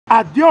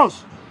a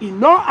Dios y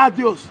no a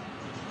Dios.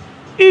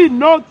 Y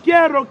no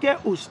quiero que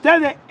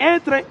ustedes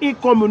entren en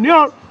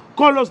comunión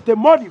con los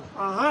demonios.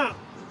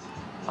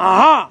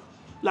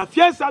 La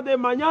fiesta de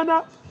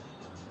mañana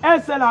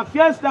es la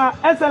fiesta,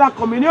 es la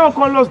comunión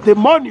con los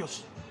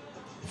demonios.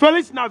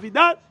 Feliz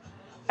Navidad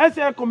es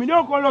la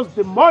comunión con los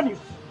demonios.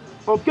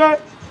 ¿Ok?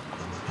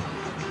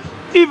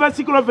 Y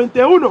versículo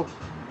 21.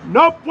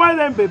 No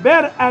pueden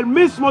beber al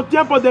mismo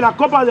tiempo de la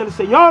copa del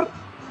Señor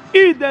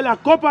y de la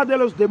copa de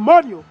los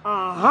demonios.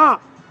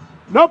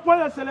 No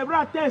pueden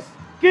celebrar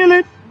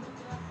Thanksgiving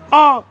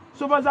o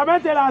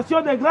supuestamente la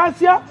acción de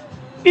gracia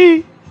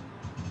y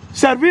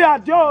servir a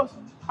Dios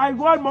a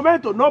igual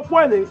momento. No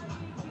puede.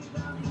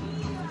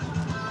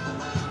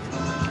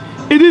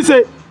 Y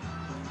dice,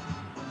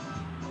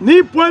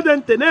 ni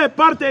pueden tener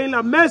parte en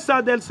la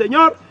mesa del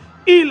Señor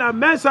y la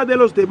mesa de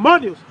los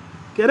demonios.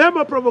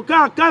 ¿Queremos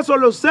provocar acaso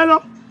los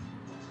celos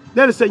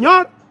del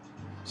Señor?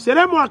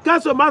 ¿Seremos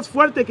acaso más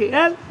fuertes que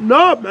Él?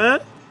 No, man.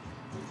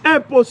 Es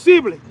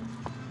imposible.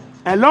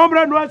 El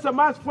hombre no es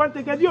más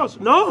fuerte que Dios.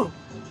 No.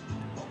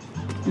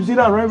 You see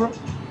that, right, bro?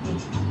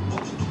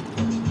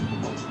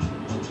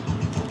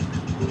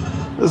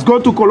 Let's go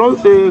to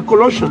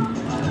Colossians.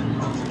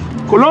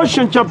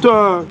 Colossians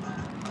chapter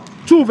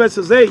 2,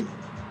 verses 8.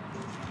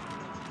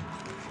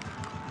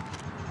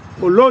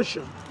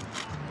 Colossians.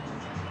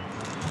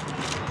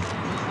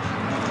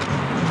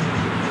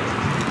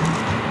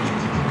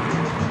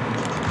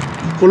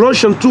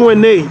 Colossians 2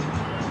 and 8.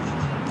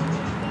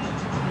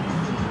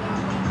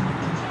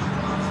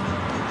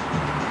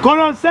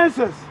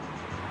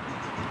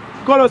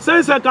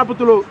 Colosenses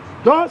capítulo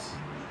 2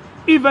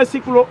 y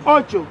versículo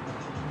 8.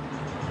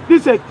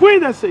 Dice,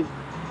 cuídense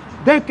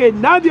de que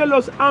nadie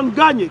los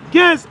engañe.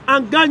 ¿Quién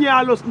engaña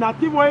a los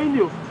nativos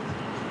indios?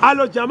 A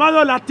los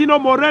llamados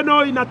latinos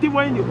morenos y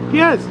nativos indios.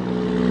 ¿Quién es?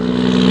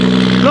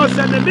 Los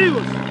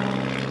enemigos.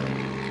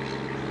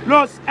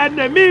 Los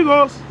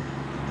enemigos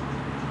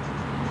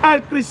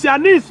al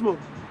cristianismo,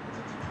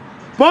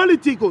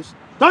 políticos,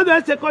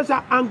 todas esas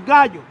cosas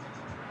engaño.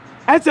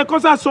 Esas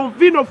cosas son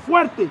vino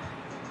fuerte.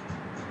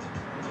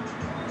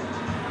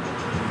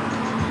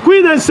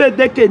 Cuídense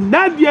de que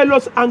nadie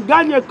los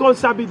engañe con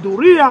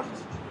sabiduría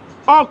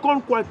o con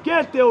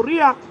cualquier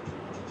teoría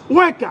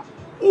hueca,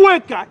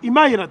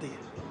 imagínate,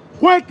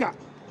 hueca,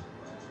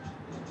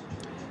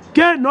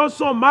 que no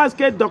son más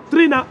que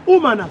doctrinas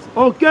humanas,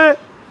 ¿ok?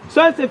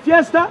 So, esa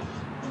fiesta,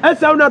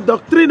 esa es una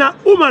doctrina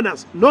humana,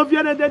 no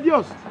viene de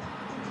Dios.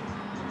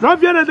 No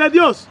viene de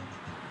Dios.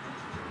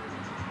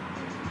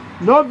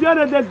 No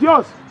viene de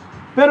Dios.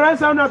 Pero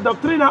esa es una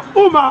doctrina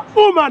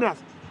humana.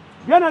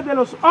 Viene de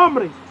los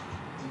hombres.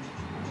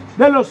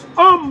 De los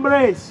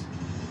hombres.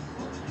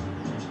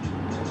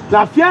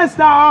 La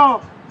fiesta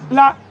o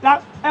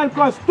el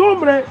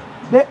costumbre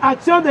de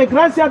acción de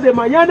gracias de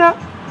mañana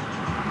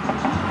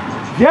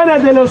viene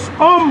de los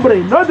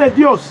hombres, no de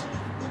Dios.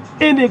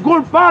 En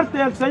ninguna parte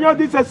el Señor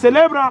dice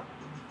celebra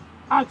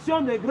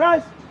acción de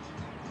gracias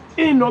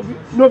en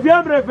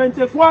noviembre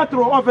 24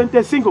 o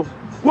 25.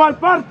 ¿Cuál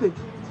parte?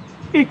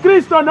 Y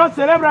Cristo no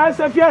celebra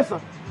esa fiesta.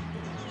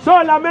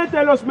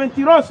 Solamente los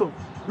mentirosos,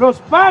 los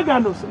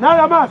paganos,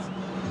 nada más.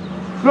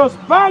 Los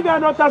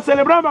paganos están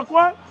celebrando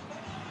 ¿cuál?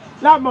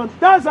 La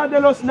matanza de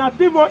los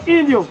nativos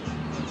indios.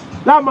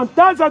 La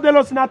matanza de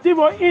los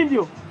nativos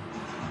indios.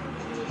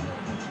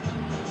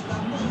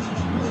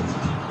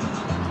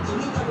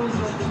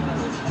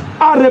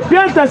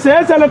 Arrepiéntase,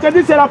 eso es lo que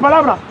dice la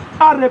palabra.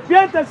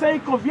 Arrepiéntase y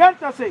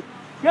conviértase,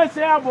 que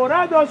sea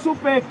borrado sus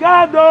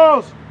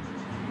pecados,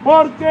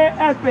 porque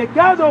el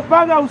pecado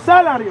paga un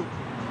salario.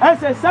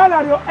 Ese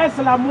salario es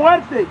la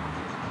muerte.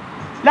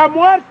 La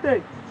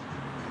muerte.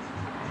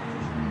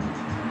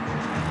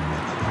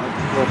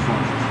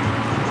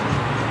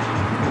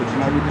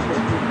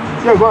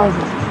 Yeah, go ahead.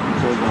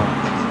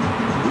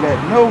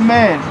 Let no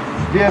man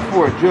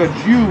therefore judge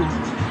you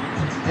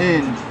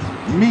in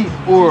meat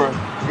or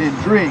in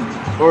drink,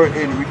 or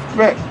in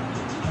respect,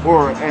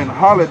 or in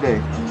holiday,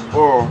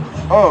 or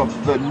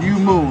of the new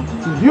moon,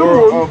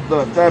 or of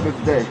the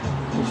Sabbath day.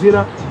 You see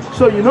that?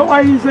 So you know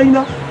why he's saying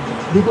that?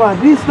 Because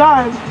at this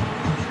time,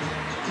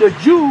 the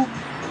Jew,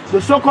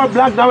 the so-called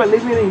black that were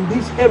living in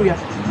this area,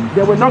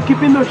 they were not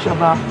keeping the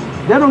Shabbat.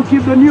 They don't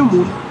keep the new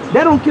moon.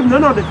 They don't keep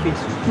none of the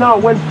feasts. Now,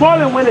 when Paul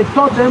and when they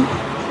taught them,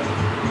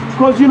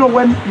 because you know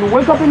when you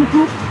wake up in the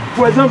truth,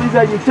 for example, is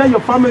that you tell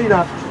your family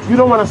that you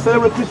don't want to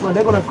celebrate Christmas,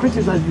 they're going to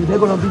criticize you, they're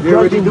going to be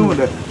judging you.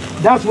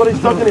 That's what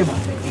he's talking about.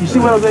 You see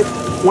what I'm saying?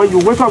 When you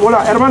wake up,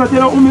 hola, hermana,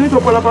 tiene un minuto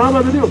por la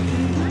palabra de Dios.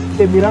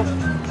 Que mira,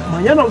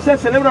 mañana usted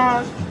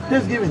celebra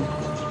Thanksgiving.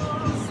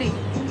 Sí.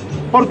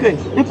 ¿Por qué?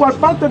 ¿Y cuál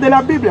parte de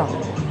la Biblia?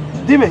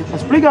 Dime,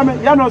 explícame,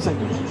 ya no sé.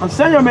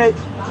 Enséñame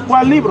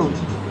cuál libro,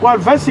 cuál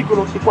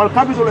versículo y cuál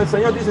capítulo el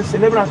Señor dice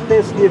celebra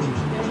Thanksgiving.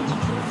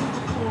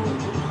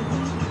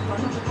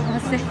 No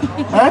sé.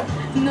 ¿Eh?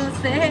 No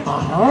sé.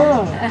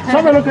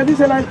 ¿Sabe lo que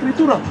dice la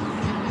Escritura?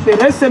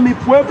 Perece mi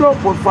pueblo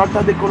por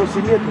falta de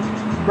conocimiento.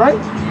 Right?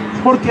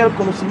 Porque el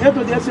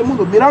conocimiento de ese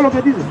mundo, mira lo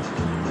que dice.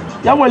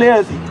 Ya voy a leer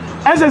así.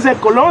 Ese es el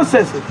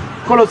Colosenses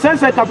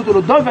Colosenses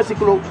capítulo 2,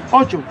 versículo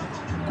 8.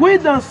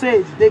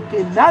 Cuídense de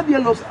que nadie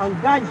los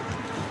engañe.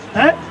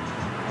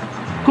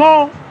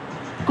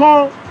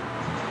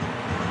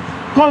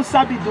 Con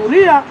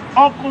sabiduría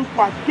o con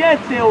cualquier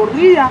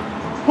teoría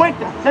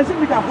hueca. ¿Qué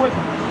significa hueca?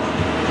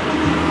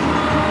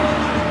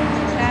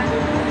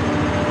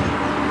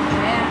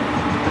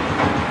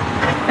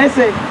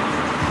 Ese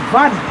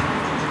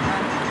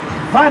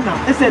vana,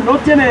 ese no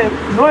tiene,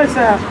 no es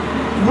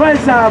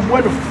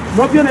bueno,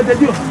 no viene de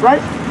Dios,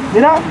 right?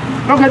 Mira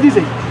lo que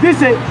dice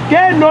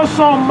que no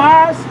son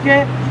más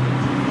que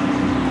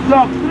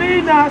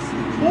doctrinas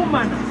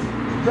humanas.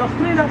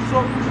 Doctrinas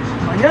son,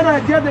 mañana,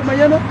 el día de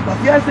mañana, la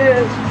fiesta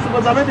es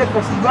supuestamente el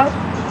festival,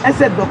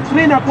 esa es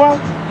doctrina ¿cuál?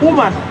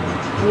 Humana.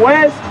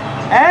 Pues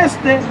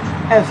este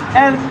es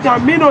el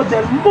camino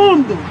del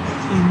mundo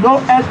y no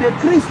el de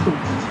Cristo.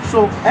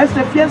 So,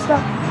 esta fiesta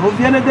no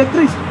viene de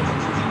Cristo.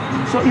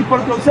 So, ¿y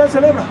por qué usted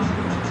celebra?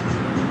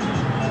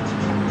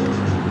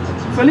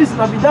 Feliz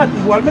Navidad,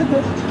 igualmente.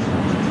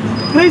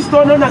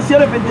 Cristo no nació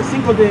el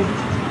 25 de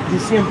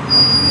diciembre.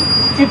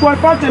 ¿Y cuál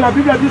parte de la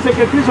Biblia dice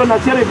que Cristo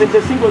nació el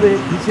 25 de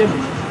diciembre?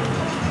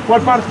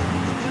 ¿Cuál parte?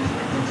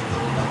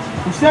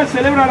 ¿Usted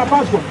celebra la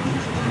Pascua?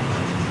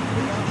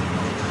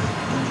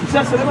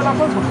 ¿Usted celebra la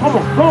Pascua? ¿Cómo?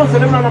 ¿Cómo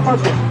celebra la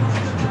Pascua?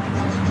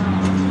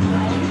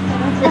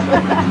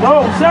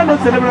 No, usted no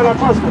celebra la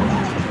Pascua.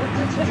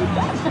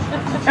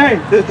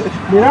 Hey,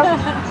 mira.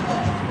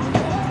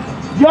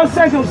 Yo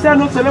sé que usted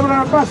no celebra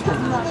la Pascua.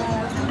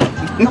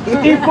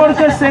 ¿Y por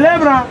qué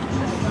celebra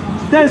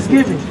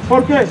Thanksgiving?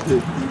 ¿Por qué?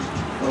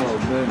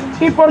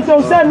 Y porque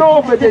usted no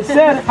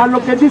obedecer a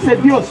lo que dice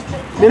Dios.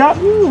 Mira,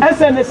 es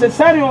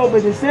necesario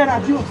obedecer a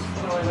Dios.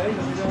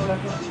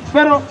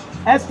 Pero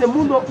este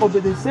mundo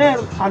obedecer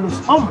a los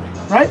hombres,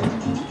 right?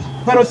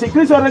 Pero si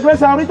Cristo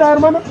regresa ahorita,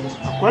 hermano,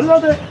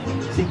 acuérdate,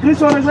 si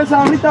Cristo regresa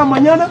ahorita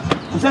mañana,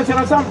 usted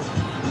será salvo.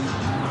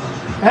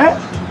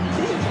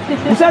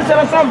 Usted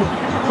será salvo.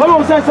 ¿Cómo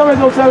usted sabe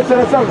que usted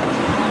será salvo?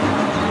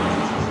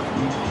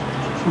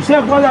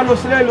 Usted guarda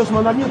los leyes y los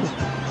mandamientos.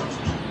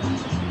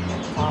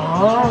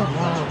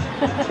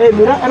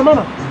 Mira,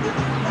 hermana,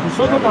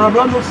 nosotros estamos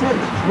hablando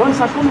serio, no es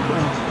cómico.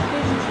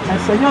 El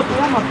Señor te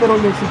ama, pero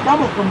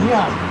necesitamos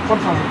cambiar, por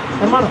favor.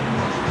 Hermano,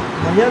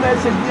 mañana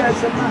es el día de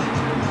semana.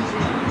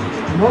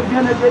 No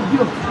viene de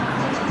Dios.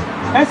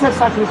 Es el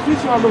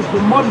sacrificio a los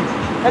demonios.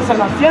 Esa es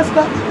la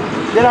fiesta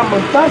de la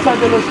matanza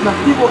de los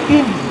nativos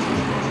indios.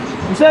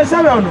 ¿Ustedes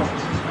saben o no?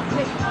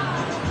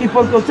 ¿Y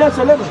por qué usted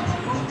celebra?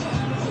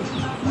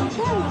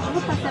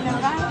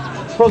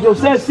 Porque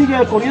usted sigue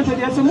el corriente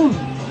de ese mundo.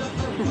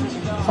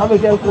 ¿Sabe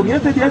que el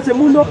corriente de ese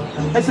mundo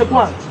es el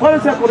cuál? ¿Cuál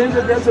es el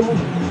corriente de ese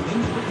mundo?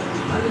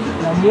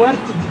 La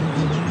muerte.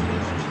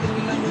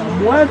 La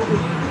muerte.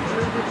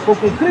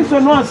 Porque Cristo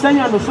no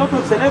enseña a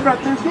nosotros celebrar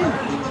Thanksgiving.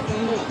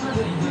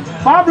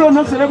 Pablo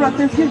no celebra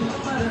Thanksgiving.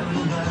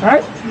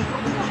 Right?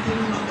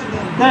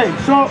 Okay,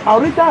 so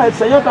ahorita el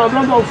Señor está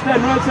hablando a usted,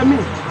 no es a mí.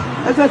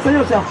 Es el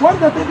Señor. Se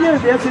acuérdate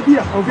bien de ese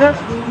día, ¿ok?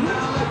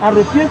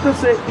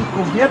 Arrepiéntese y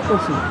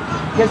conviértase,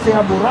 que se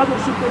ha borrado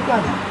su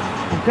pecado,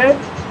 ¿ok?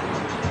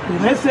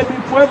 Perece mi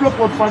pueblo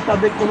por falta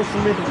de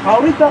conocimiento.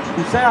 Ahorita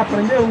usted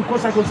aprende una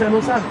cosa que usted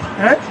no sabe,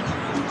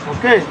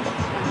 ¿ok? Gracias.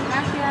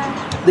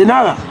 De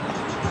nada.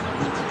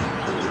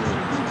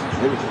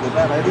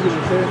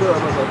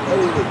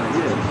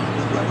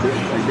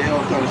 They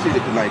all trying to see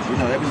that, like, you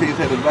know, everything you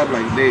said in the Bible,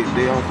 like,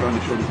 they all trying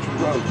to show the true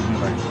colors, you know,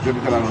 like, just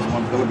because I don't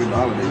want to celebrate the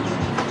holidays,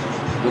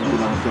 just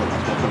because I start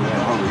celebrating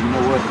the holidays. You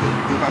know what?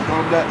 If I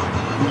told them that,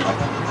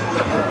 like,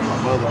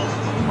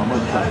 my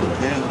mother tried to put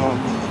hands on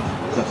me,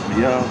 cussed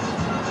me out,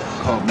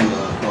 called me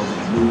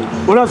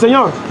nude. Hola,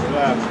 Señor.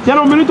 ¿Tiene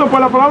un minuto por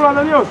la palabra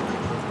de Dios?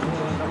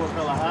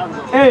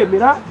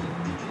 Mira,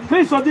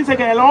 Cristo dice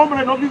que el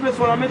hombre no vive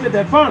solamente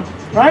del pan,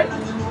 right?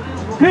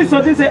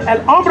 Cristo dice,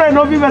 el hombre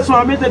no vive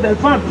solamente del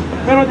pan,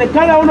 pero de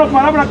cada una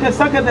palabra que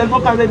saque de la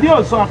boca de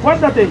Dios. So,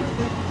 acuérdate,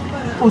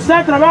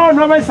 usted trabaja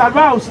no va a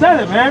salvar a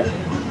ustedes, ¿eh?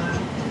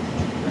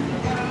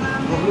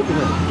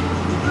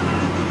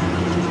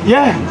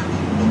 Yeah.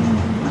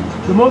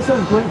 The Most High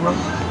is great, bro.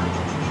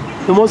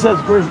 The Most High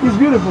is great. It's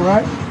beautiful,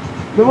 right?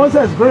 The Most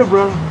High is great,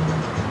 bro.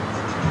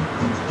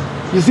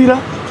 You see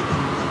that?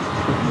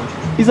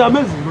 It's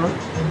amazing, bro.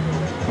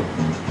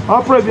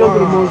 I'll pray beyond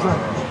the Most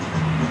High.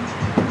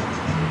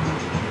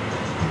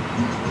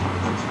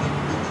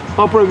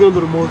 I'll pray beyond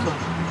the Most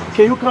High.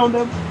 Can you count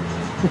them?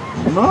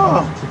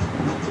 No.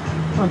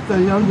 I'm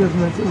telling you, I'm just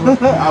messing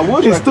with you. I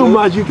wish it's too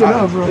much you can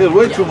have, bro. It's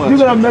way too much. You're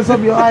gonna mess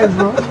up your eyes,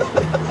 bro.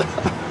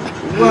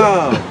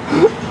 Wow.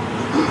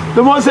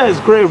 The Most High is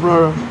great,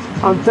 bro.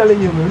 I'm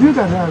telling you, man. You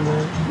can have,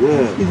 man.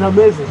 Yeah. He's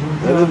amazing.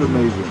 That is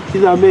amazing.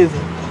 He's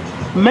amazing.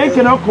 Man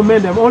cannot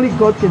command them. Only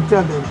God can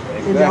tell them.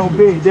 Exactly. And they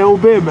obey. They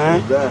obey, man.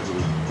 Exactly.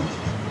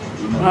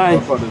 You know,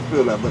 Right.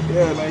 feel that, but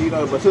yeah, man, you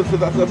know, but since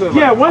I feel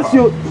Yeah, like, once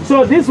you,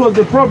 so this was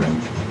the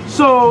problem.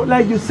 So,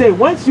 like you say,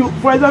 once you,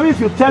 for example, if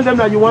you tell them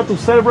that you want to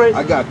celebrate,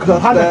 I got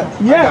cussed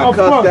yeah, I got of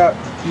cussed course. out.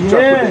 She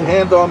tried to put her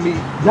hand on me.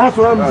 That's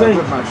what I'm saying.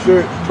 With my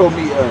shirt, told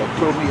me,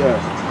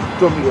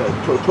 told me that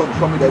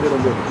they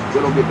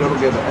don't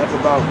give an F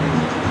about me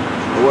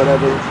or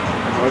whatever.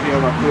 Or if you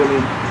have my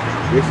feelings,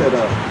 they said,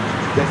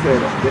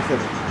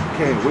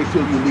 can't wait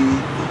till you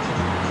leave.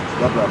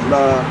 Blah blah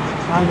blah.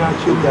 I got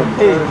you.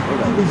 Hey,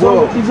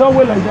 it's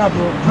always like that,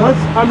 bro.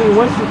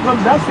 Once you come,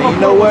 that's what. And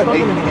you know what? And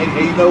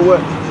you know what?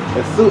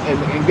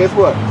 And guess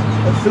what?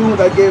 As soon as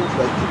I gave them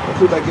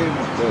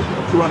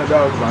 $200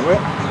 for my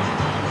rent,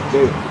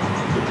 they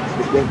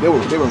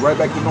went right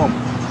back to normal.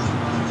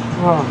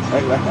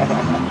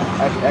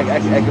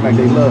 Acting like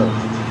they love.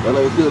 They're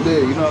like still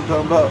there. You know what I'm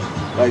talking about?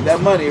 Like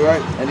that money,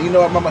 right? And you know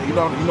what my mama, you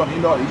know what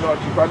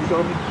she probably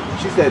told me?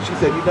 She said,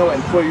 you know,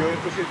 and for your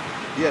information,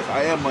 yes,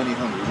 I am money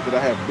hungry because I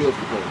have bills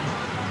to pay.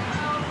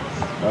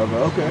 I was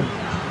like, okay.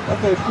 I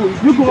said, cool.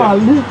 You go out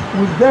live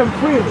with them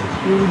freely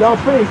without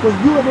paying because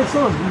you are the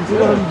son. You see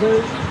what I'm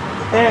saying?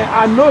 And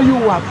I know you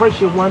will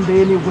appreciate one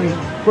day anyway.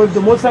 Because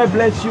the Most High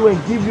bless you and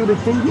give you the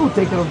thing, you will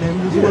take care of them.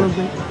 You see what I'm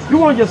saying? You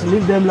won't just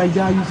leave them like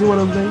that. You see what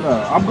I'm saying?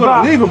 No, I'm going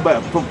to leave them,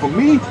 but for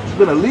me, I'm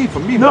going to leave for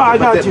me. No, I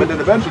got you. But then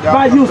eventually,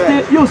 but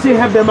you still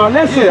help them out.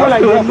 Let's suppose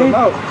like they need,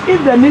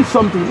 if they need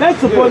something, let's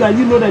suppose that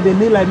you know that they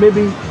need like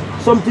maybe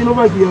something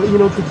over here, you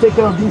know, to take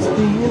care of this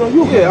thing. You know,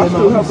 you help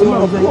them out. You see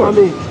what I'm saying? I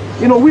mean,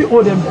 you know, we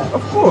owe them that.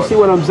 Of course. You see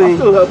what I'm saying? I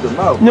still help them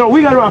out. You know,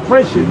 we got to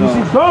appreciate. You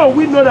see, though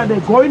we know that they're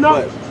going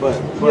up, but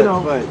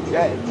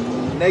that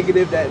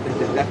negative that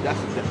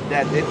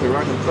they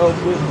surround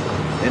themselves with,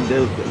 and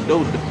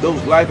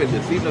those life and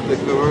deceiving of the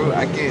world,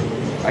 I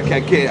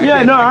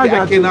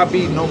cannot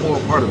be no more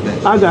part of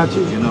that. I got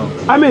you. You know.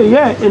 I mean,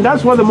 yeah, and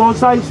that's what the Most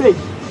High say.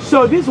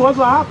 So this was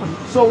what happened.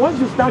 So once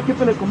you start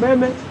keeping the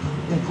commandment,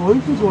 they're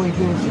going to go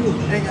against you.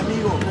 Hey,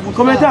 amigo,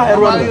 ¿Cómo estás,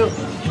 hermano?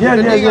 Bien.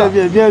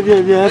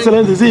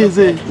 Excelente, sí.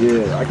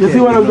 Yeah, you see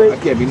what I'm saying? I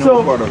can't be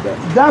no part of that.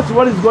 That's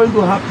what is going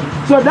to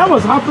happen. So that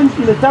was happening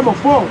in the time of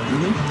Paul.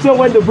 So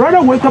when the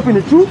brother wake up in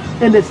the truth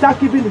and they start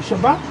keeping the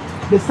Shabbat,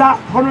 they start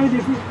honoring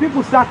the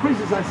people, start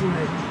criticizing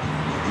them.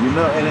 You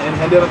know,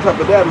 and then on top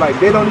of that, like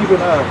they don't even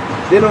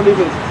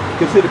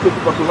consider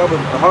Christopher Columbus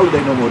a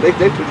holiday no more.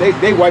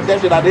 They wiped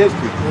that shit out of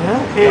history.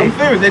 Yeah. I'm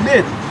serious, they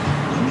did.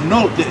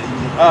 No,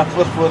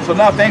 so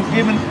now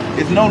Thanksgiving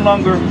is no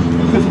longer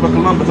Christopher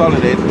Columbus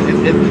holiday.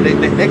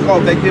 They call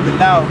Thanksgiving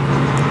now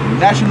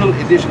National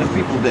Indigenous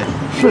People Day.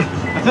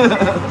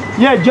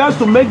 Yeah, just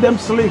to make them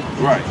sleep.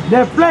 Right.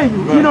 They're playing,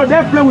 you know,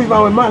 they're playing with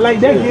our mind. Like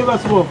they gave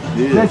us what?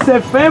 They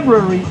said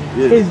February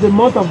is the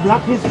month of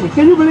Black History.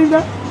 Can you believe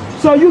that?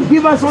 So you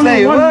give us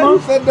only 1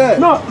 month. Who said that?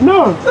 No,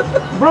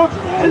 bro.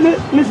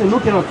 Listen,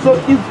 look it up. So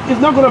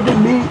it's not gonna be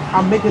me.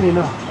 I'm making it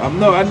up. I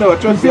know.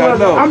 Trust me, I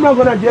know. I'm not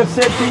gonna just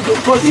say things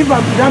because if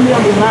I'm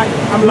lying.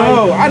 I'm lying.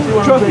 No, I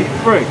trust me,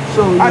 Frank.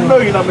 So I know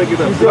you're not making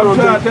it up. I'm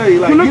trying to tell you,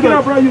 like look it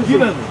up, bro.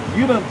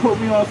 You done put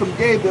me on some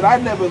games that I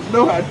never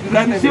know how.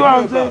 See what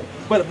I'm saying?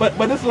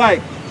 But it's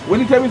like when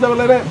you tell me something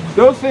like that,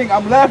 those things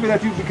I'm laughing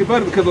at you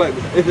because like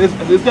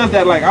it's just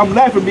that like I'm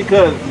laughing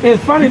because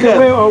it's funny the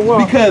way or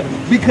what?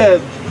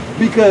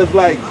 Because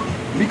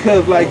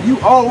like you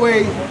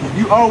always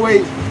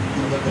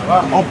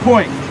on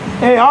point.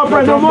 Hey, I'll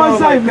bring the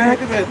Most High, man.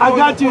 I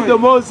got you, the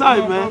Most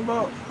High, man.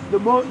 The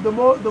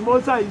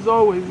Most High is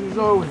always, man.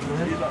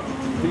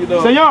 You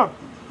know.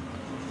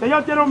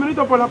 Señor, tiene un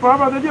minuto por la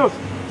palabra de Dios.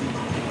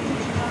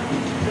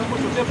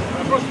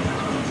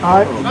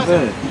 All right.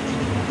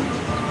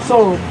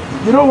 So,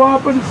 you know what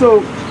happened?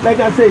 So, like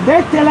I said,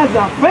 they tell us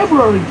that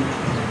February.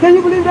 Can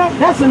you believe that?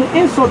 That's an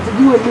insult to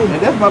you and me.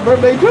 And that's my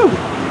birthday too.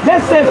 They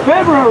say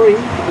February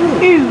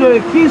is the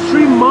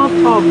history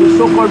month of the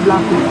so-called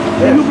Black people.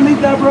 Can you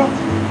believe that, bro?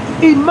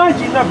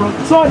 Imagine that, bro.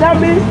 So that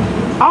means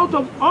out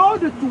of all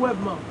the 12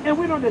 months, and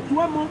we know the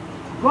 12 months,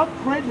 God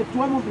created the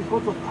 12 months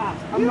because of us.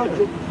 I'm not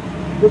joking.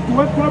 The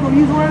 12 tribe of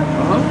Israel,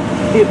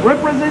 it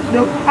represents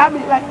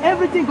like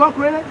everything God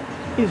created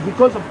is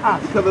because of us.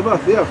 Because of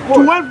us, yeah, of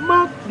course. 12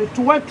 months, the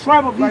 12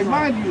 tribe of Israel.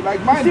 Mind you,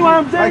 see what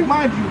I'm saying?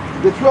 Like mind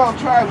you, the 12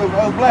 tribes of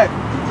black.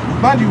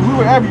 Mind you, we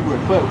were everywhere,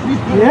 but we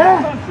built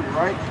this country,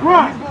 right?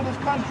 Right. When we built this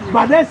country.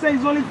 But they say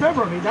it's only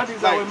February. That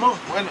is our month.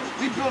 When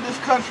we built this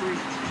country,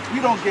 we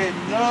don't get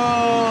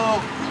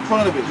no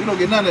fun of it. We don't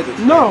get none of it.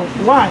 No,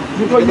 why?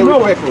 Because you know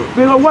what?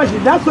 Because watch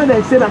it. That's when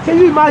they say that. Can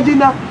you imagine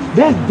that?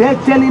 They're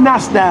telling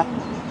us that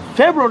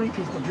February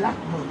is the Black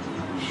month.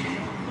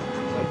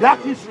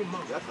 Black History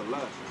Month. That's a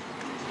lie.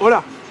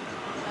 Hola.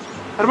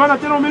 Hermana,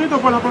 tiene un minuto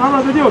por la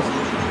palabra de Dios.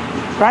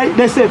 Right?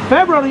 They say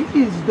February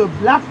is the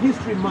Black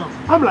History Month.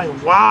 I'm like,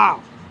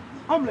 wow.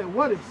 I'm like,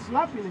 what a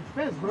slap in the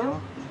face, bro.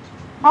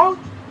 Out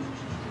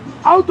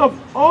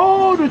of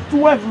all the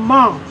 12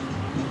 months,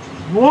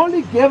 you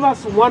only gave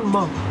us 1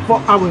 month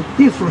for our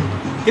history.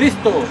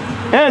 Cristo.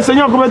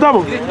 Señor, ¿cómo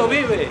estamos? Cristo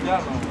vive.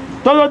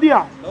 Todos los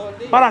días.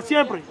 Para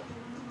siempre.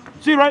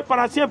 Sí, right?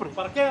 Para siempre.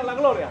 ¿Para qué la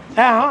gloria?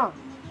 Ajá.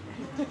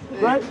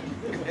 Right?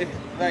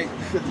 Like,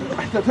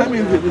 tell me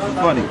if this is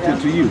funny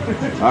to you.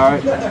 All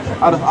right.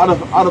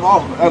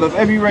 Out of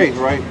every race,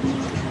 right?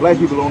 Black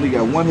people only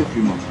got 1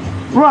 history month.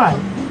 Right.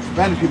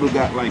 Spanish people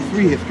got like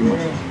 3 history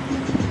months.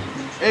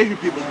 Asian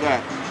people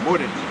got more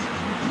than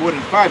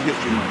 5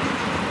 history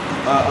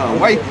months.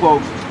 White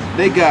folks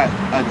they got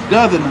a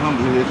dozen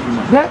hungry history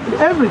months.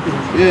 Everything.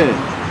 Yeah.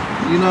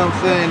 You know what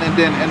I'm saying? And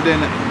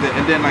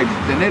then like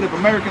the Native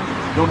Americans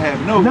don't have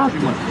no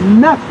history months.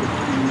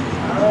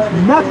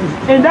 Nothing.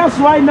 And that's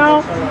why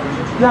now,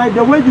 like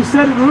the way you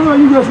said it, remember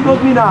you just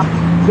told me that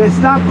they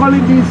start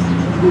calling this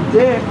the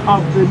day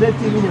of the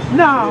Native Indians.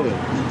 Now,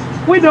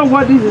 we know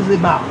what this is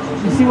about.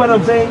 You see what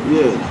I'm saying?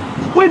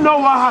 Yeah. We know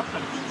what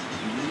happened.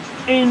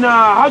 In,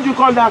 how do you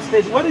call that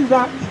state? What is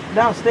that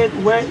state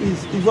where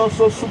is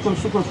also super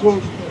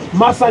cool?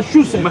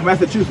 Massachusetts.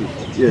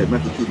 Massachusetts. Yeah,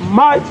 Massachusetts.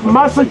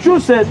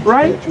 Massachusetts,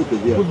 right?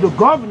 Massachusetts, yeah. With the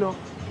governor,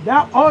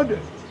 that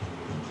ordered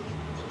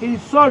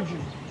his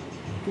soldiers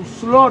to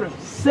slaughter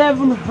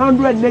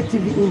 700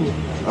 Native Indians.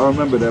 I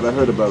remember that. I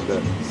heard about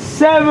that.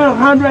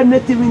 700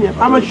 Native Indians.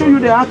 I'm going to show you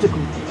the article.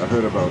 I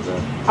heard about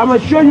that. I'm going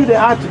to show you the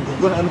article.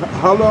 But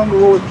how long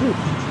ago was this?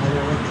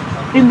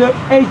 In the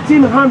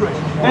 1800s.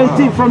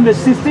 From the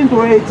 16th to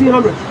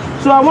 1800s.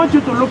 So I want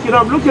you to look it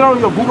up. Look it up on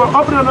your Google.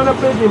 Open another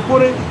page and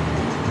put in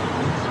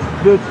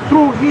the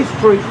true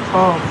history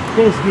of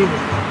Thanksgiving.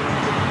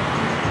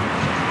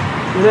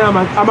 And then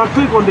I'm gonna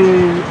click on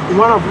the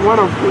one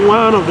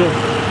of them.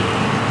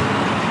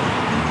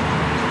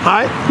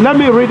 Alright, let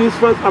me read this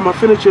first. I'm gonna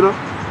finish it up.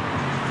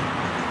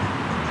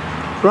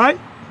 Right?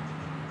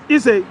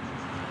 Dice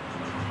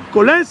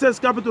Colosenses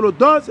capítulo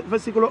 2,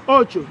 versículo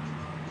 8.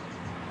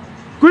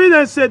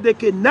 Cuídense de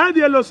que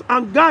nadie los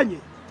engañe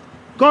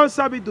con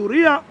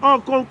sabiduría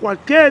o con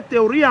cualquier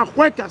teoría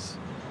huecas,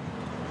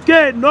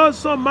 que no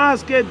son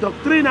más que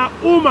doctrinas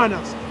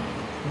humanas.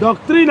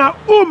 Doctrinas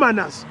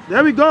humanas.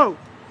 There we go.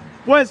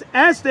 Pues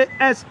este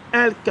es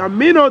el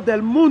camino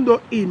del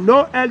mundo y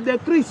no el de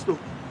Cristo.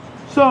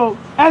 So,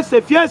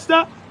 esa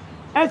fiesta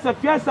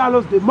a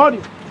los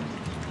demonios.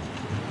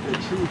 The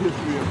true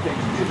history of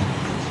Thanksgiving.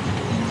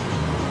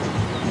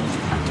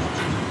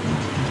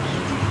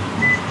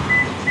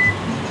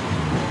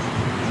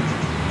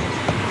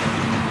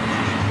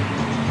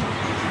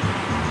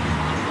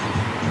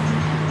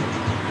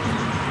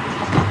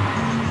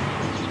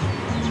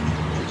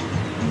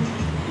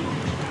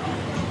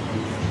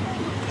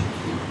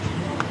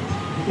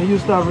 When you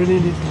start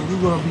reading this,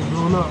 you're going to be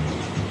blown up.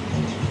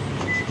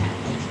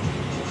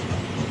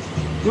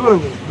 You're going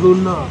to get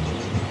blown up.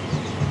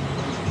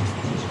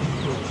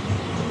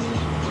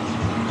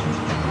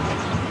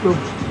 Look,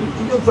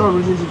 you just start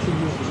reading this.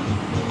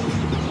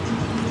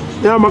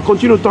 Now I'm going to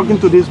continue talking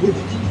to these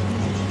people.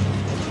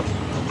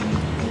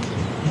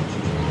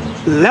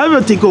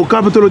 Levítico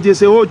capítulo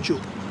 18.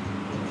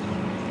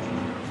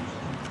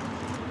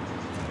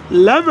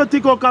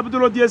 Levítico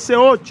capítulo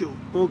 18.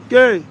 Ok.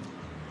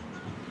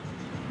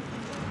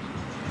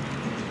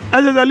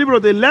 Ese es el libro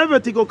de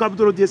Levítico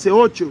capítulo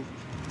 18.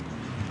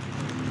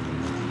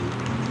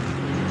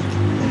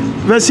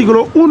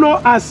 Versículo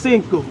 1 a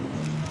 5.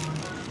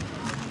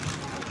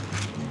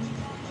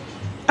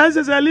 Ese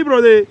es el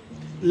libro de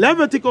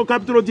Levítico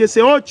capítulo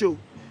 18.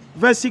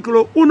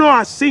 Versículo 1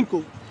 a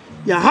 5.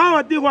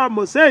 Yahweh dijo a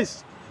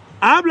Moisés: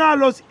 habla a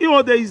los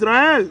hijos de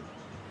Israel.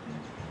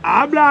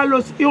 Habla a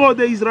los hijos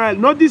de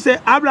Israel. No dice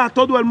habla a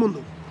todo el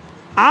mundo.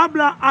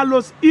 Habla a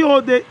los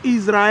hijos de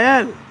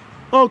Israel.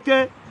 Ok.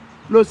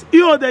 Los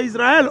hijos de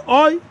Israel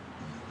hoy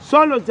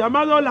son los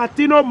llamados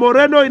latinos,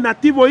 morenos y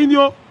nativos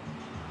indios,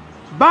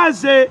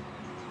 base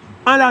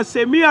a la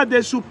semilla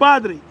de su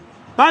padre,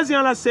 base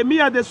a la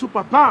semilla de su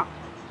papá.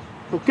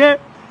 ¿Ok?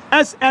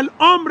 Es el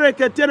hombre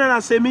que tiene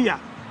la semilla.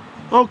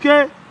 ¿Ok?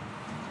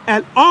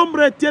 El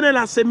hombre tiene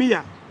la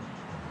semilla.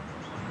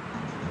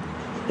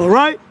 All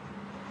right?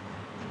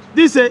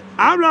 Dice,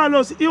 habla a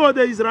los hijos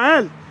de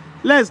Israel.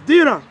 Les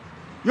dirá,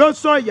 yo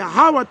soy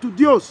Yahweh tu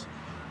Dios.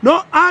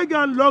 No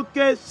hagan lo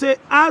que se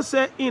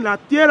hace en la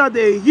tierra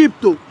de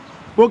Egipto.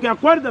 Porque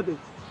acuérdate,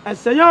 el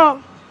Señor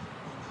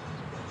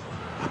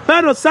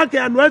apenas saque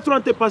a nuestro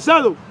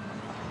antepasado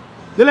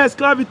de la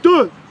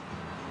esclavitud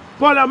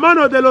por la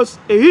mano de los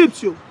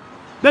egipcios.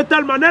 De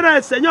tal manera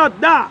el Señor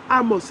da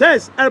a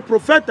Moisés, el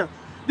profeta,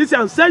 dice,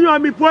 enseño a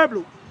mi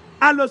pueblo,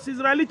 a los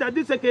israelitas,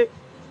 dice que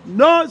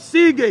no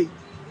sigue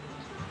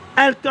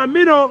el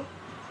camino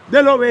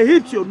de los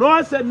egipcios, no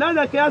hace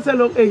nada que hacen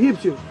los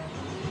egipcios.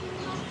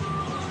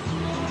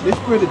 They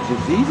spread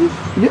diseases?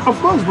 Yeah, of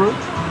course, bro.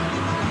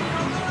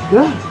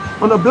 Yeah,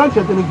 on a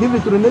blanket and they give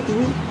it to the native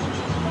Indians.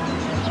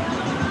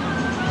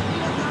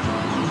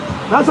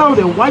 That's how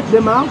they wipe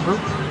them out, bro.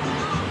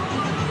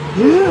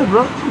 Yeah,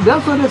 bro.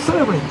 That's what they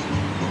celebrate.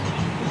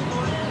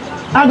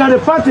 I got a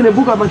part in the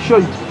book I'm going to show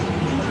you.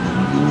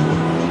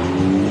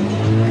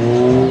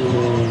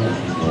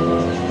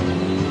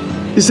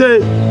 He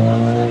said,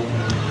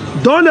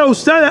 donde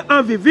ustedes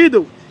han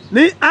vivido,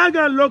 ni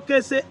hagan lo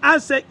que se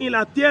hace en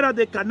la tierra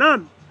de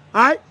Canaán.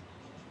 ¿Ay?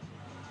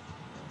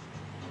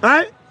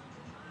 ¿Ay?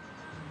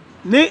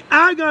 Ni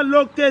hagan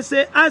lo que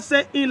se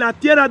hace en la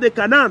tierra de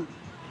Canaán,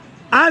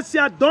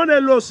 hacia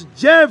donde los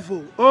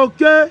llevo,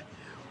 ¿ok?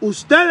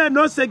 Ustedes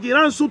no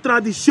seguirán sus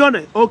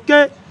tradiciones, ¿ok?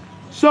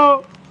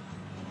 So,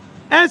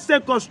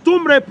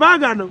 costumbre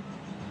pagano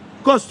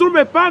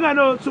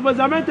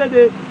supuestamente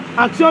de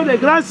acción de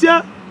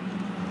gracia,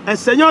 el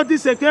Señor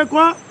dice que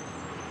 ¿cuál?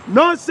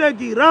 no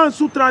seguirán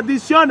sus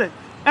tradiciones.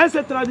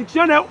 Esas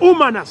tradiciones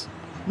humanas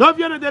no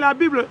vienen de la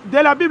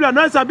Biblia,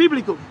 no es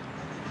bíblico.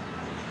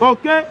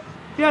 ¿Ok?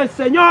 Y el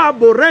Señor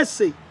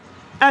aborrece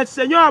a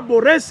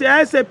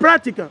esa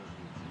práctica.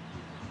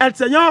 El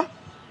Señor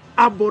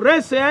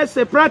aborrece a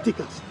esas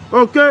prácticas.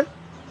 ¿Ok?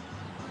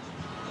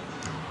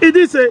 Y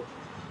dice,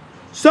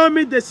 son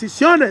mis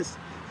decisiones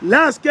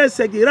las que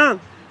seguirán.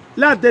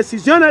 Las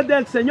decisiones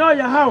del Señor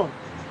Yahweh.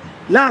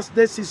 Las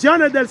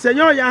decisiones del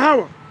Señor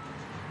Yahweh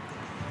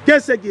que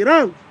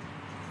seguirán.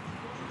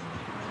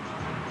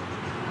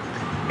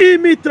 Y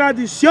mis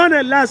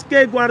tradiciones las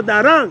que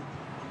guardarán.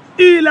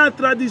 Y la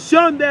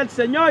tradición del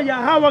Señor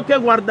Yahweh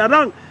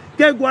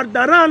que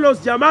guardarán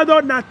los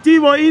llamados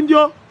nativos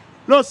indios,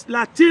 los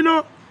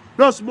latinos,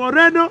 los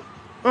morenos,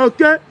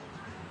 ¿ok?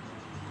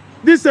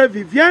 Dice,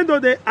 viviendo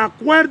de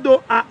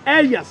acuerdo a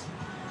ellas.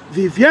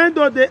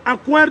 Viviendo de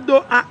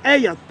acuerdo a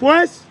ellas.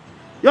 Pues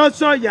yo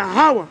soy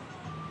Yahweh.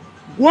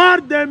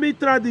 Guarden mis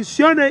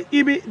tradiciones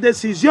y mis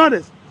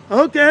decisiones.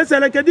 Ok, ese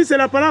es el que dice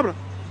la palabra.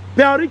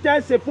 Pero ahorita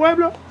ese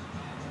pueblo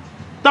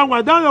está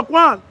guardando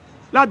 ¿cuál?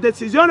 Las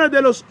decisiones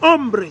de los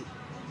hombres,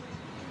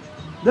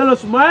 de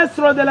los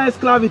maestros de la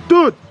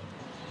esclavitud.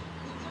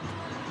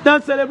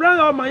 Están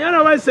celebrando,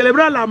 mañana van a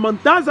celebrar la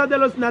matanza de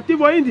los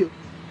nativos indios.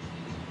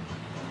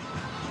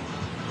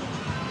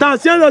 Están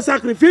haciendo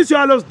sacrificios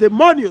a los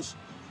demonios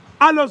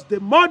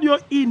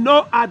y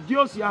no a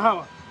Dios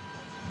Yahweh.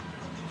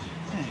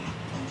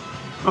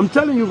 I'm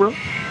telling you, bro.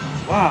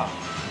 Wow.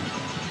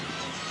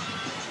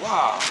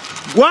 Wow.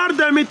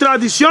 Guarden mis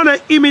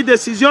tradiciones y mis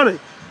decisiones,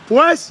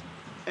 pues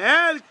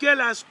el que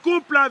las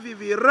cumpla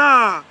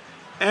vivirá.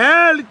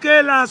 El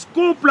que las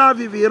cumpla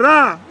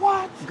vivirá.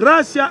 What?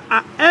 Gracias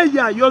a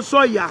ella yo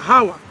soy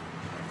Yahweh.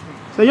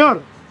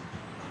 Señor.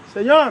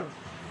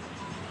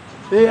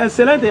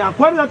 Excelente.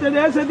 Acuérdate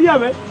de ese día,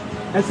 ¿ve?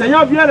 El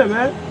Señor viene,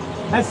 ¿ve?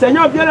 El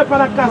Señor viene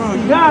para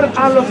castigar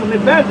a los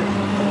rebeldes.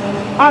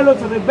 A los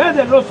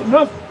rebeldes,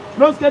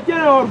 los que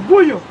tienen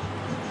orgullo.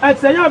 El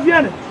Señor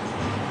viene.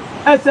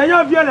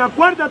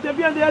 Acuérdate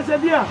bien de ese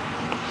día.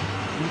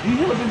 Do you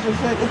hear what they just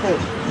said? It said,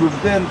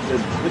 with them,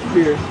 the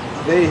spirit,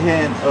 they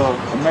hand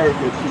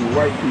America to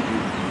white people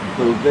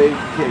so they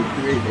can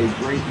create a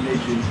great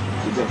nation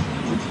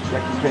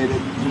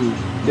dedicated to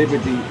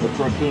liberty, the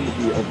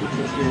fraternity of the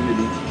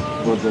Christianity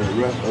for the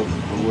rest of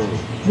the world.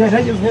 Yeah,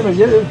 they just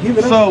give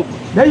it up. So,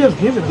 they just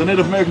give it up. the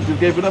Native Americans just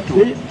gave it up to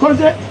them. Because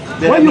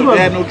They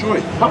had no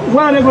choice.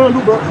 What are they going to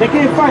do, bro? They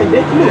can't fight.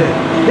 They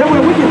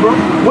were wicked, bro.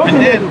 What can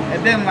they do?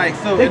 And then like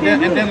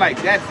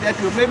that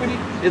Statue of Liberty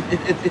is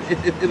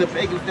a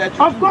pagan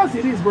statue. Of course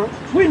it is, bro.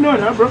 We know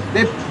that, bro.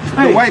 The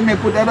white man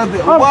put that up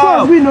there. Of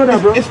course we know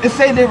that, bro. It's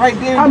saying it right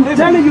there. I'm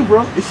telling you,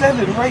 bro. It says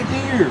it right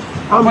there.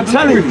 I'm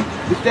telling you.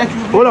 The Statue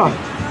of Liberty. Hola.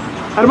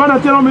 Hermana,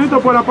 tiene un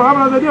minuto por la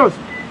palabra de Dios.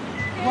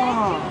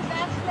 Wow.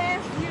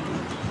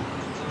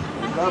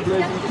 God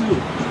bless you too.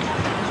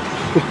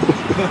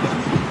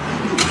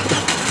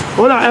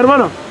 Hola,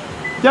 hermana.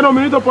 ¿Tiene un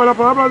minuto por la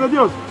palabra de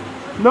Dios?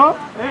 No?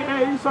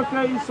 Hey, it's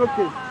okay.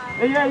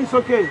 Hey, yeah, it's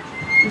okay.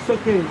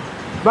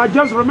 But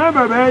just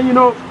remember, man, you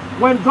know,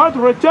 when God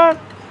returns,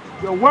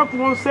 your work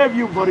won't save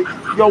you, buddy.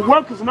 Your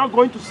work is not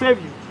going to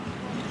save you.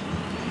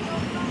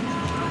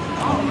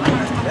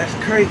 That's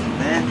crazy,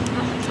 man.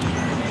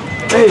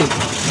 Hey,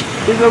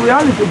 it's a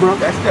reality, bro.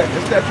 That's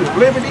the Statue of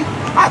Liberty.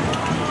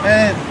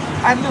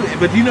 I knew it,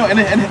 but you know, and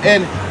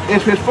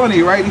it's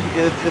funny, right?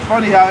 It's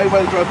funny how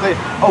everybody's trying to say,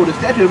 "Oh, the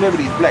Statue of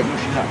Liberty is black." No,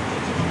 she's not.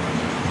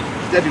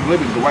 The Statue of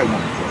Liberty is a white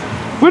woman.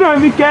 We don't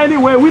even care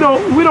anyway. We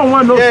don't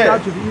want no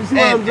statue. You see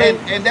what I'm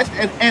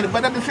saying?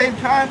 But at the same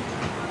time,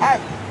 I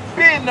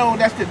didn't know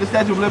that the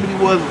Statue of Liberty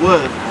was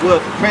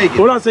pagan.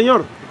 Hola,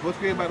 señor. It was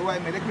created by the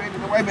white man. They created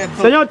the white man.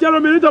 So Señor, tiene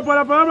un minuto por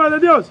la palabra de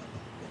Dios.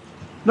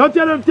 No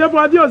tiene tiempo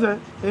a Dios, eh.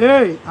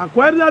 Hey,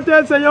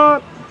 acuérdate,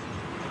 Señor.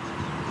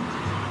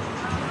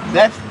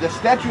 that's the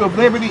Statue of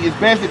Liberty is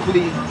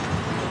basically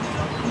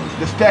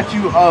the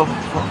statue of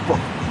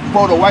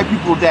for the white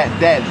people that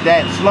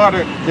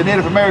slaughtered the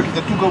Native Americans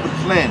that took over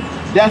this land.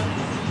 That's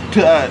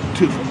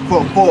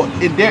for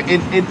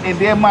in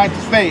their mind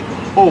to say,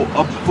 oh,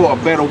 for a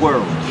better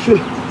world.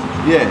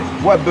 Yeah,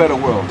 what better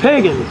world?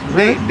 Pagans,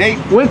 man.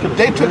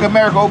 They took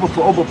America over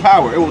for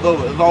overpower. It was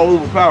all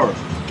overpowered.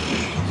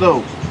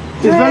 So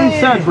it's very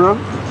sad, bro.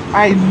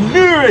 I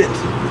knew it.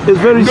 It's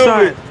very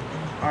sad.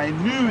 I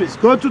knew it.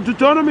 Go to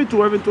Deuteronomy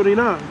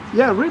 12:29.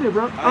 Yeah, read it,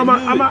 bro. I'm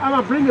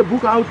gonna bring a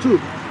book out too.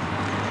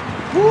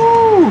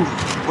 Woo!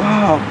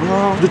 Wow,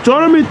 bro.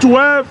 Deuteronomy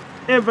 12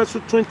 and verse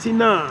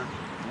 29.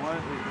 One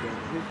is the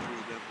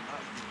history that's not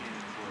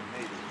beginning for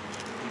native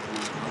people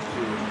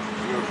until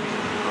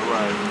Europeans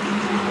arrived,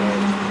 who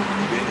had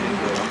been in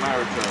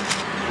America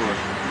for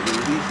at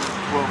least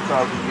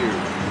 12,000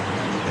 years.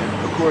 And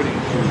according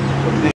to